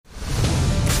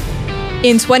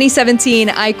In 2017,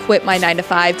 I quit my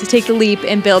 9-to-5 to take the leap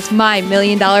and build my $1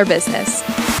 million business.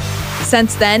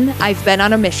 Since then, I've been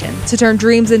on a mission to turn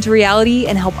dreams into reality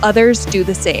and help others do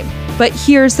the same. But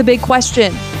here's the big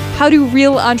question. How do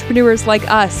real entrepreneurs like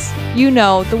us,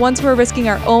 the ones who are risking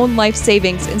our own life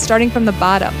savings and starting from the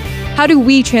bottom, how do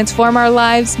we transform our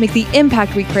lives, make the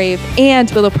impact we crave,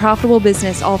 and build a profitable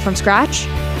business all from scratch?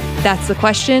 That's the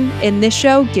question, and this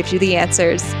show gives you the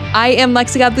answers. I am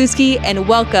Lexi Godlewski, and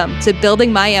welcome to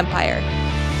Building My Empire.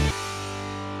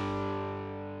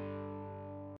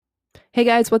 Hey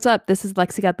guys, what's up? This is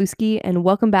Lexi Godlewski, and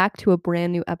welcome back to a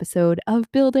brand new episode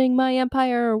of Building My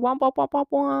Empire. Womp, womp, womp, womp,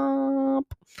 womp.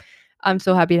 I'm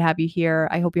so happy to have you here.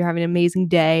 I hope you're having an amazing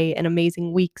day, an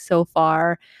amazing week so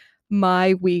far.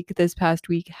 My week this past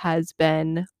week has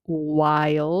been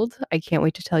wild. I can't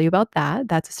wait to tell you about that.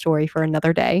 That's a story for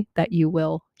another day that you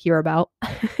will hear about.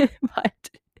 But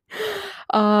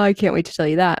I can't wait to tell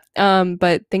you that.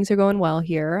 But things are going well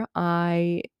here.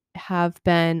 I have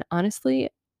been, honestly,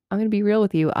 I'm going to be real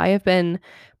with you. I have been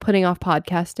putting off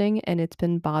podcasting and it's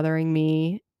been bothering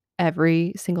me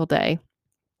every single day.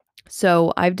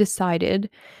 So I've decided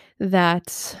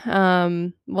that,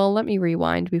 let me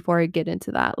rewind before I get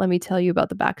into that. Let me tell you about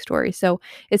the backstory. So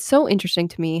it's so interesting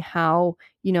to me how,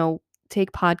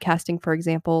 take podcasting, for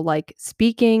example, like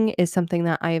speaking is something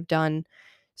that I have done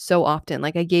so often.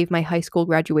 Like I gave my high school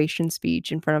graduation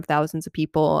speech in front of thousands of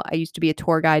people. I used to be a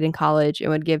tour guide in college and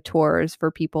would give tours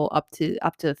for people up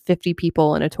to 50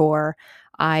 people in a tour.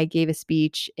 I gave a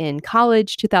speech in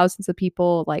college to thousands of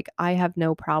people. Like I have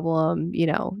no problem,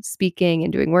 speaking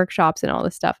and doing workshops and all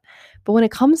this stuff. But when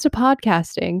it comes to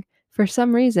podcasting, for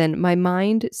some reason, my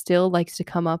mind still likes to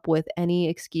come up with any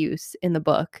excuse in the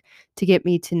book to get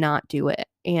me to not do it.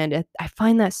 And I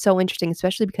find that so interesting,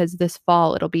 especially because this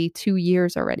fall, it'll be 2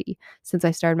 years already since I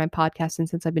started my podcast and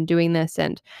since I've been doing this.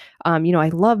 And, I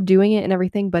love doing it and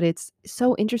everything, but it's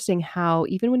so interesting how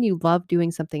even when you love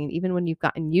doing something and even when you've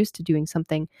gotten used to doing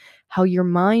something, how your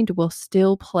mind will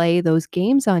still play those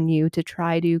games on you to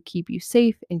try to keep you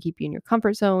safe and keep you in your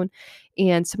comfort zone.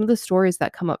 And some of the stories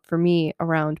that come up for me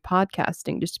around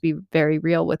podcasting, just to be very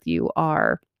real with you,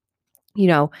 are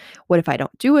what if I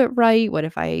don't do it right? What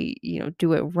if I,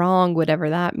 do it wrong, whatever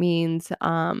that means?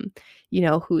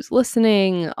 Who's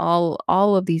listening? All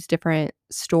of these different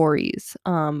stories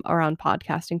around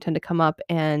podcasting tend to come up,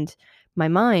 and my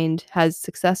mind has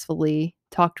successfully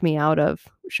talked me out of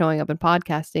showing up in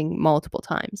podcasting multiple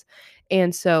times.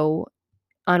 And so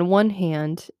on one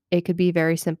hand, it could be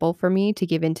very simple for me to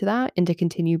give into that and to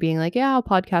continue being like, yeah, I'll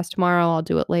podcast tomorrow. I'll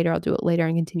do it later,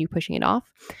 and continue pushing it off.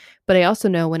 But I also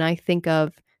know when I think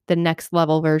of the next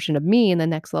level version of me and the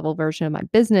next level version of my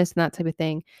business and that type of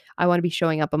thing, I want to be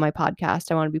showing up on my podcast.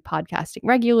 I want to be podcasting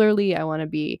regularly. I want to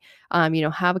be,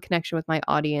 have a connection with my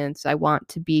audience. I want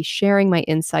to be sharing my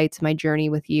insights, my journey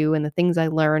with you and the things I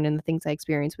learn and the things I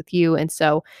experience with you. And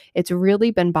so it's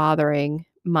really been bothering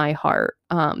my heart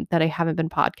that I haven't been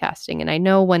podcasting. And I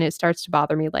know when it starts to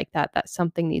bother me like that, that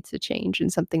something needs to change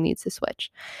and something needs to switch.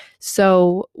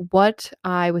 So what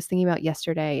I was thinking about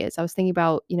yesterday is I was thinking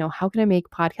about, how can I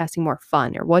make podcasting more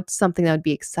fun, or what's something that would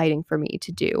be exciting for me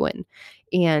to do?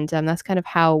 And that's kind of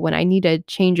how, when I need to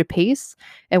change a pace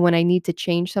and when I need to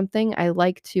change something, I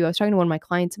was talking to one of my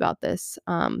clients about this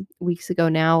weeks ago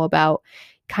now, about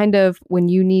kind of when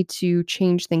you need to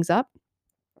change things up,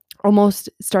 almost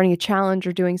starting a challenge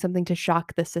or doing something to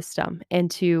shock the system,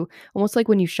 and to almost like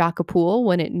when you shock a pool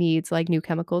when it needs like new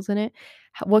chemicals in it.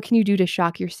 What can you do to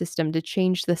shock your system, to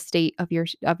change the state of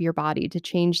your body, to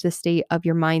change the state of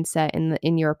your mindset and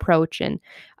in your approach and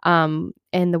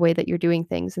the way that you're doing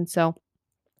things? And so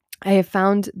I have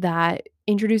found that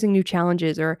introducing new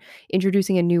challenges or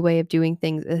introducing a new way of doing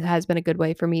things, it has been a good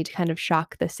way for me to kind of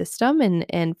shock the system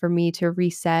and for me to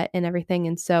reset and everything.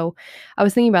 And so I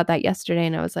was thinking about that yesterday,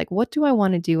 and I was like, what do I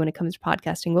want to do when it comes to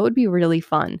podcasting? What would be really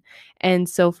fun? And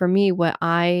so for me, what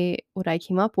I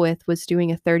came up with was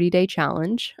doing a 30-day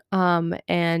challenge. And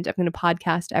I'm going to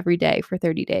podcast every day for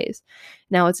 30 days.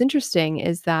 Now, what's interesting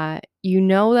is that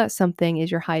that something is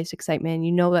your highest excitement.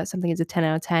 That something is a 10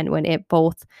 out of 10 when it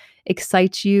both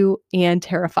excites you and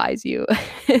terrifies you.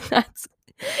 And that's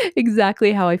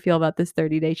exactly how I feel about this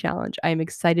 30-day challenge. I am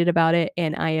excited about it,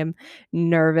 and I am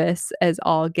nervous as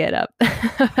all get up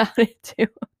about it too.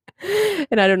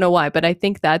 And I don't know why, but I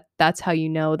think that that's how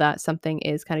that something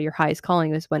is kind of your highest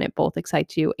calling, is when it both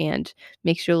excites you and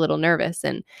makes you a little nervous.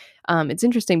 And it's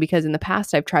interesting because in the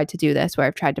past I've tried to do this, where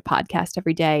I've tried to podcast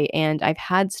every day, and I've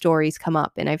had stories come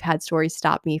up and I've had stories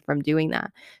stop me from doing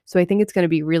that. So I think it's going to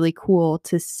be really cool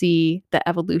to see the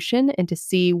evolution and to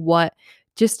see what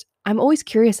just I'm always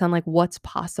curious on like what's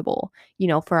possible,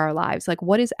 for our lives. Like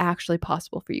what is actually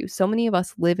possible for you? So many of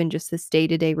us live in just this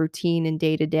day-to-day routine and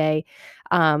day-to-day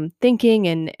thinking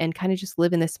and kind of just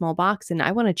live in this small box. And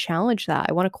I want to challenge that.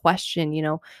 I want to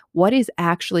question, what is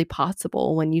actually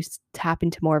possible when you tap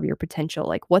into more of your potential?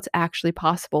 Like what's actually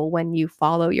possible when you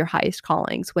follow your highest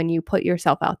callings, when you put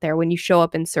yourself out there, when you show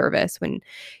up in service, when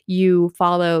you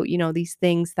follow, these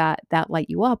things that light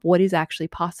you up, what is actually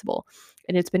possible?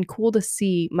 And it's been cool to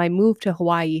see my move to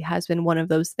Hawaii has been one of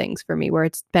those things for me where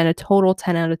it's been a total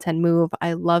 10 out of 10 move.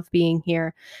 I love being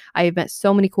here. I've met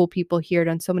so many cool people here,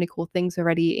 done so many cool things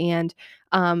already. And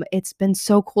it's been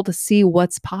so cool to see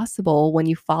what's possible when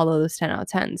you follow those 10 out of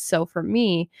 10. So for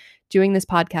me, doing this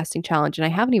podcasting challenge, and I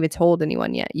haven't even told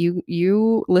anyone yet.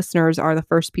 You listeners are the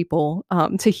first people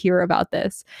to hear about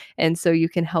this. And so you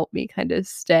can help me kind of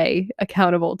stay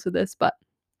accountable to this. But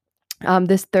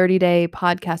this 30-day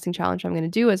podcasting challenge I'm going to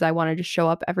do is I want to just show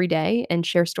up every day and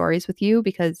share stories with you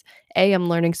because I'm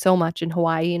learning so much in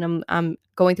Hawaii and I'm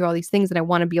going through all these things and I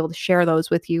want to be able to share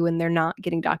those with you and they're not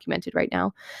getting documented right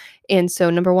now. And so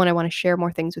number 1, I want to share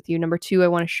more things with you. Number 2, I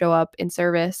want to show up in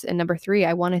service. And number 3,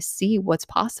 I want to see what's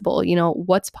possible,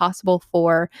 what's possible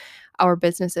for our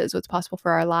businesses, what's possible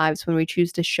for our lives when we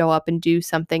choose to show up and do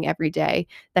something every day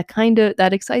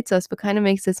that excites us, but kind of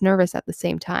makes us nervous at the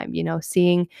same time,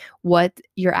 seeing what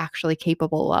you're actually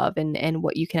capable of and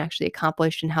what you can actually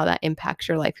accomplish and how that impacts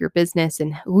your life, your business,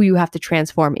 and who you have to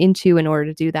transform into in order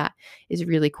to do that is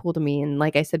really cool to me. And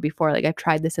like I said before, like I've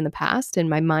tried this in the past and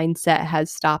my mindset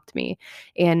has stopped me.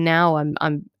 And now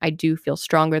I do feel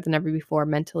stronger than ever before,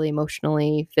 mentally,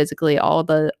 emotionally, physically, all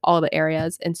the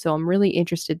areas. And so I'm really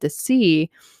interested to see,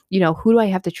 who do I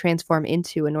have to transform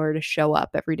into in order to show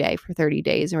up every day for 30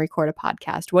 days and record a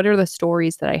podcast? What are the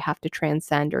stories that I have to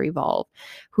transcend or evolve?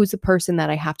 Who's the person that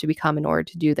I have to become in order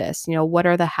to do this? What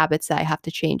are the habits that I have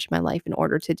to change in my life in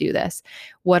order to do this?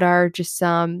 What are just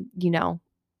some,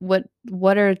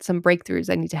 what are some breakthroughs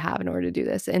I need to have in order to do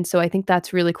this? And so I think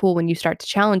that's really cool when you start to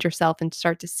challenge yourself and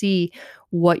start to see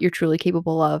what you're truly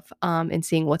capable of, and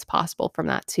seeing what's possible from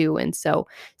that too. And so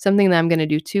something that I'm going to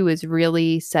do too is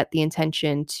really set the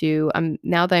intention to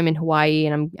now that I'm in Hawaii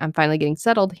and I'm finally getting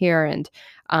settled here and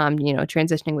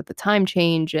transitioning with the time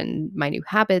change and my new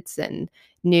habits and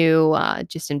new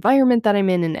just environment that I'm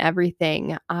in and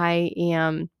everything. I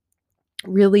am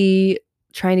really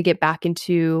trying to get back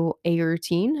into a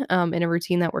routine, and a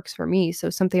routine that works for me. So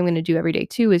something I'm going to do every day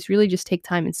too is really just take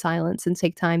time in silence and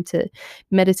take time to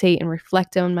meditate and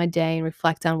reflect on my day and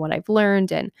reflect on what I've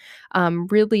learned and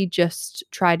really just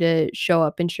try to show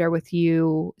up and share with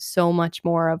you so much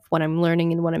more of what I'm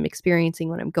learning and what I'm experiencing,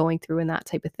 what I'm going through and that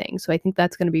type of thing. So I think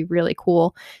that's going to be really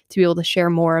cool to be able to share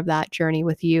more of that journey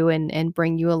with you and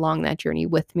bring you along that journey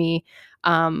with me,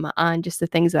 on just the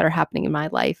things that are happening in my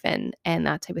life and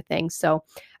that type of thing. So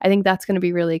I think that's going to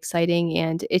be really exciting.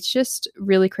 And it's just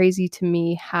really crazy to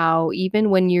me how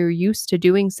even when you're used to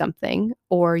doing something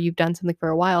or you've done something for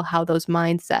a while, how those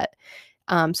mindset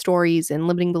stories and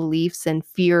limiting beliefs and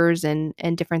fears and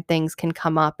different things can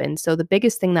come up. And so the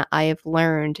biggest thing that I have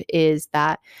learned is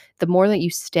that the more that you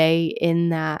stay in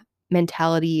that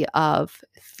mentality of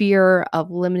fear,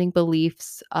 of limiting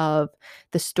beliefs, of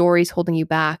the stories holding you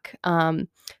back,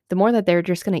 the more that they're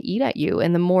just going to eat at you.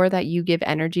 And the more that you give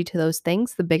energy to those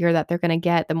things, the bigger that they're going to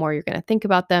get, the more you're going to think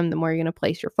about them, the more you're going to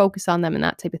place your focus on them and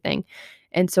that type of thing.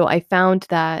 And so I found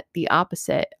that the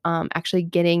opposite, actually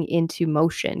getting into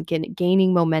motion,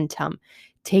 gaining momentum,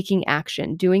 taking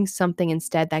action, doing something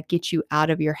instead that gets you out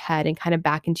of your head and kind of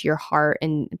back into your heart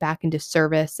and back into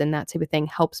service and that type of thing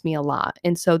helps me a lot.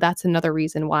 And so that's another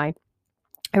reason why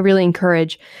I really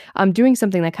encourage doing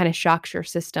something that kind of shocks your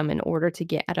system in order to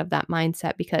get out of that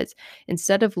mindset. Because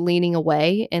instead of leaning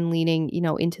away and leaning,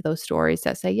 into those stories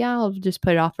that say, yeah, I'll just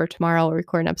put it off for tomorrow or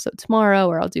record an episode tomorrow,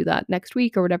 or I'll do that next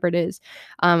week or whatever it is.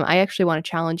 I actually want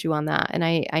to challenge you on that. And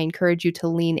I encourage you to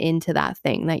lean into that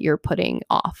thing that you're putting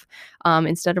off.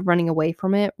 Instead of running away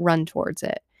from it, run towards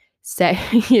it. Say,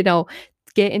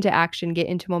 get into action, get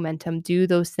into momentum, do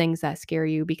those things that scare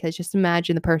you because just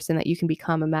imagine the person that you can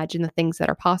become, imagine the things that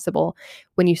are possible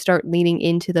when you start leaning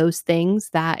into those things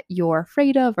that you're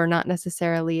afraid of or not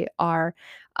necessarily are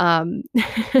um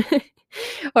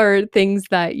or things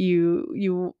that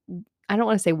you I don't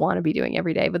want to say want to be doing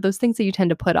every day, but those things that you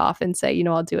tend to put off and say,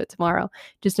 I'll do it tomorrow.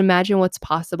 Just imagine what's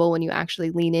possible when you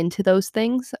actually lean into those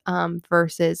things,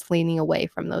 versus leaning away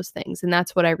from those things. And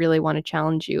that's what I really want to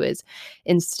challenge you is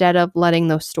instead of letting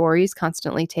those stories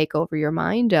constantly take over your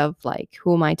mind of like,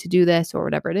 who am I to do this or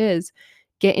whatever it is,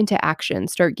 get into action,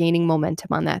 start gaining momentum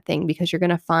on that thing because you're going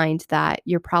to find that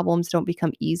your problems don't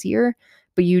become easier,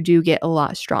 but you do get a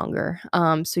lot stronger.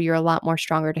 So you're a lot more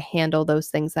stronger to handle those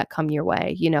things that come your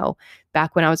way.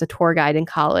 Back when I was a tour guide in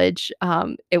college,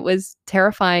 it was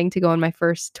terrifying to go on my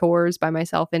first tours by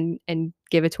myself and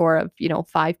give a tour of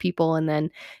 5 people, and then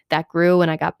that grew and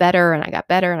I got better and I got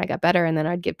better and I got better, and then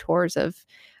I'd give tours of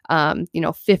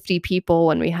 50 people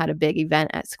when we had a big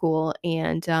event at school,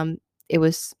 and it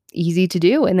was easy to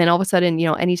do. And then all of a sudden,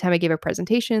 anytime I gave a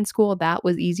presentation in school, that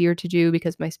was easier to do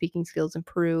because my speaking skills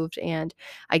improved and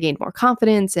I gained more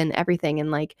confidence and everything.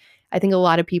 And like, I think a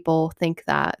lot of people think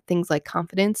that things like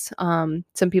confidence,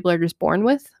 some people are just born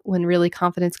with, when really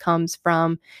confidence comes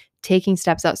from taking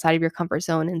steps outside of your comfort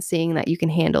zone and seeing that you can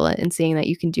handle it and seeing that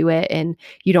you can do it and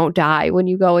you don't die when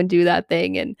you go and do that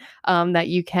thing, and that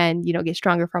you can, get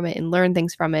stronger from it and learn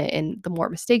things from it. And the more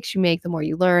mistakes you make, the more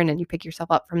you learn and you pick yourself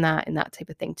up from that and that type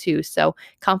of thing too. So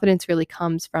confidence really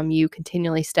comes from you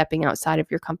continually stepping outside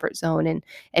of your comfort zone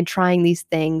and trying these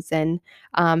things and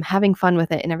having fun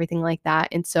with it and everything like that.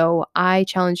 And so I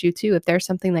challenge you too, if there's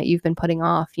something that you've been putting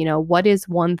off, what is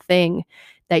one thing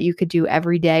that you could do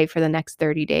every day for the next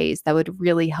 30 days that would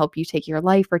really help you take your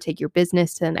life or take your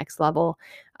business to the next level?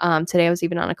 Today I was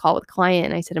even on a call with a client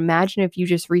and I said, imagine if you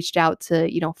just reached out to,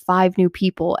 5 new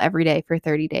people every day for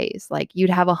 30 days. Like, you'd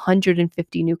have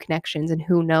 150 new connections, and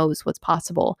who knows what's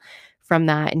possible from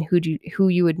that, and who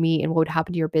you would meet and what would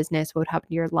happen to your business, what would happen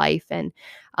to your life, and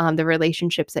the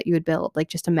relationships that you would build. Like,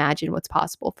 just imagine what's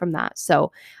possible from that. So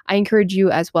I encourage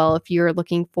you as well, if you're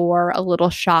looking for a little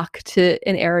shock to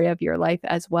an area of your life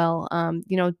as well,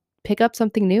 pick up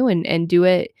something new and do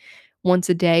it once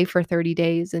a day for 30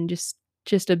 days and just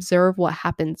observe what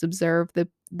happens, observe the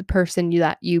person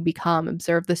that you become,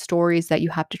 observe the stories that you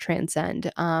have to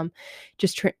transcend,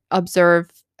 observe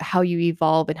how you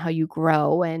evolve and how you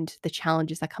grow and the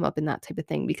challenges that come up in that type of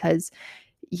thing, because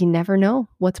you never know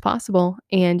what's possible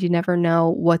and you never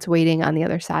know what's waiting on the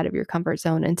other side of your comfort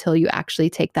zone until you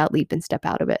actually take that leap and step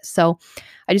out of it. So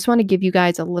I just want to give you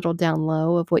guys a little down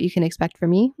low of what you can expect from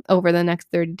me over the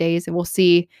next 30 days. And we'll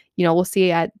see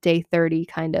at day 30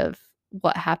 kind of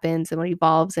what happens and what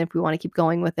evolves, and if we want to keep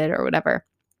going with it or whatever,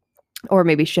 or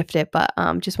maybe shift it. But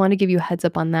just want to give you a heads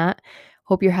up on that.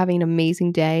 Hope you're having an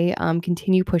amazing day.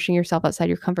 Continue pushing yourself outside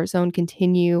your comfort zone.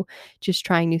 Continue just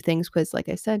trying new things, because like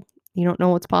I said, you don't know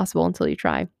what's possible until you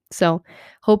try. So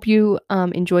hope you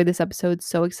enjoy this episode.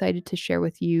 So excited to share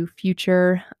with you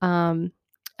future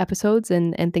episodes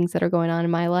and things that are going on in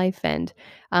my life, and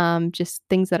just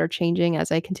things that are changing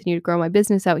as I continue to grow my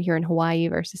business out here in Hawaii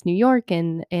versus New York,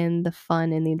 and the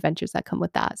fun and the adventures that come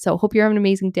with that. So hope you have an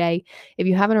amazing day. If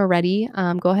you haven't already,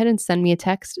 go ahead and send me a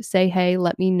text. Say, hey,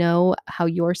 let me know how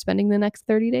you're spending the next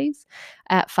 30 days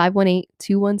at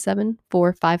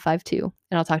 518-217-4552.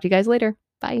 And I'll talk to you guys later.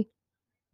 Bye.